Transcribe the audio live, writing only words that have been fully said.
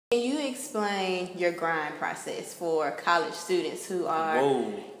Can you explain your grind process for college students who are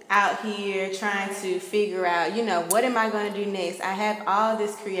Whoa. out here trying to figure out, what am I going to do next? I have all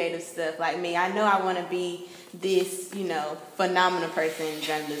this creative stuff like me. I know I want to be this, phenomenal person in the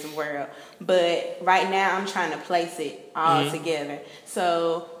journalism world. But right now I'm trying to place it all together.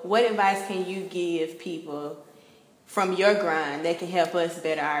 So what advice can you give people from your grind that can help us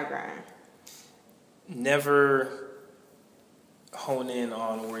better our grind? Never hone in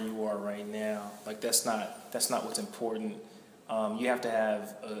on where you are right now. Like that's not what's important. You have to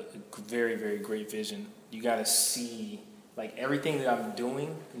have a very, very great vision. You got to see like everything that I'm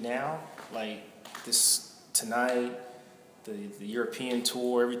doing now, like this tonight, the European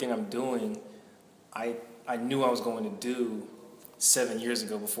tour, everything I'm doing, I knew I was going to do 7 years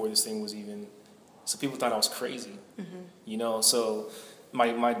ago before this thing was even. So people thought I was crazy, So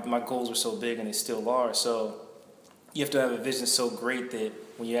my goals were so big and they still are. So you have to have a vision so great that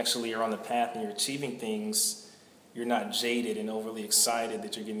when you actually are on the path and you're achieving things, you're not jaded and overly excited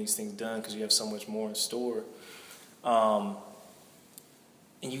that you're getting these things done because you have so much more in store. And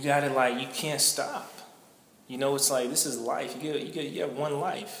you got to you can't stop. It's like this is life. You have one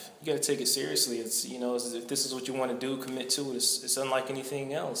life. You got to take it seriously. It's if this is what you want to do, commit to it. It's unlike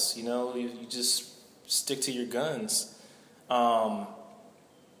anything else. You just stick to your guns. Don't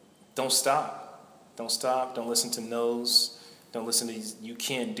stop. Don't stop. Don't listen to no's. Don't listen to you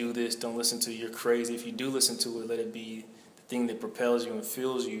can't do this. Don't listen to you're crazy. If you do listen to it, let it be the thing that propels you and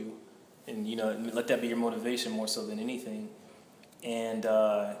fuels you, and let that be your motivation more so than anything. And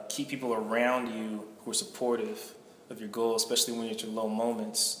keep people around you who are supportive of your goal, especially when you're at your low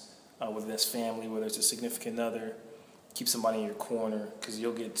moments, whether that's family, whether it's a significant other. Keep somebody in your corner because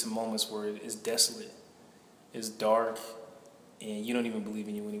you'll get to moments where it's desolate, it's dark, and you don't even believe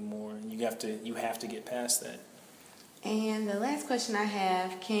in you anymore. And you have to get past that. And the last question I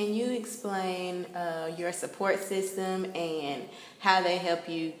have, can you explain your support system and how they help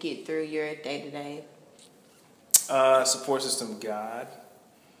you get through your day-to-day? Support system: God,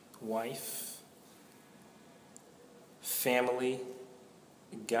 wife, family.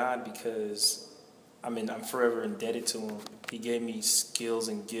 God, because I'm forever indebted to him. He gave me skills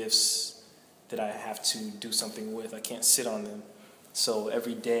and gifts that I have to do something with. I can't sit on them. So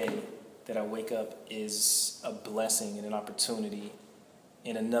every day that I wake up is a blessing and an opportunity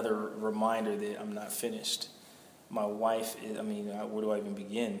and another reminder that I'm not finished. My wife is, where do I even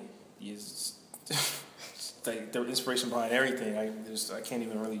begin? Is the inspiration behind everything. I can't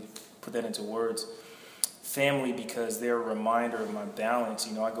even really put that into words. Family, because they're a reminder of my balance.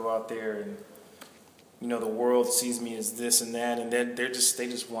 I go out there and the world sees me as this and that, and they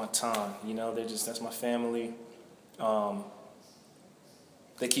just want time. That's my family.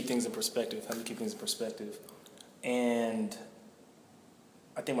 They keep things in perspective. Help me keep things in perspective. And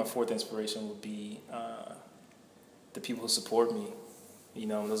I think my fourth inspiration would be the people who support me.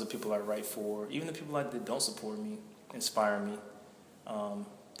 Those are people I write for. Even the people that don't support me inspire me.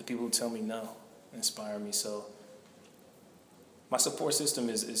 The people who tell me no inspire me. So my support system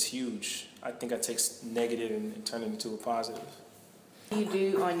is huge. I think I take negative and turn it into a positive. What do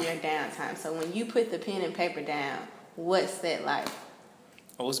you do on your downtime? So when you put the pen and paper down, what's that like?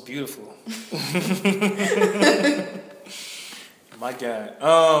 Oh, it's beautiful. My God.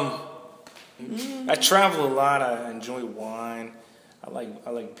 I travel a lot. I enjoy wine. I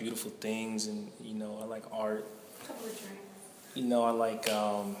like beautiful things, and I like art. Couple of drinks.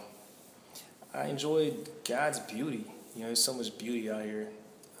 I enjoy God's beauty. There's so much beauty out here,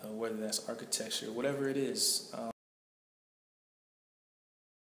 whether that's architecture, whatever it is.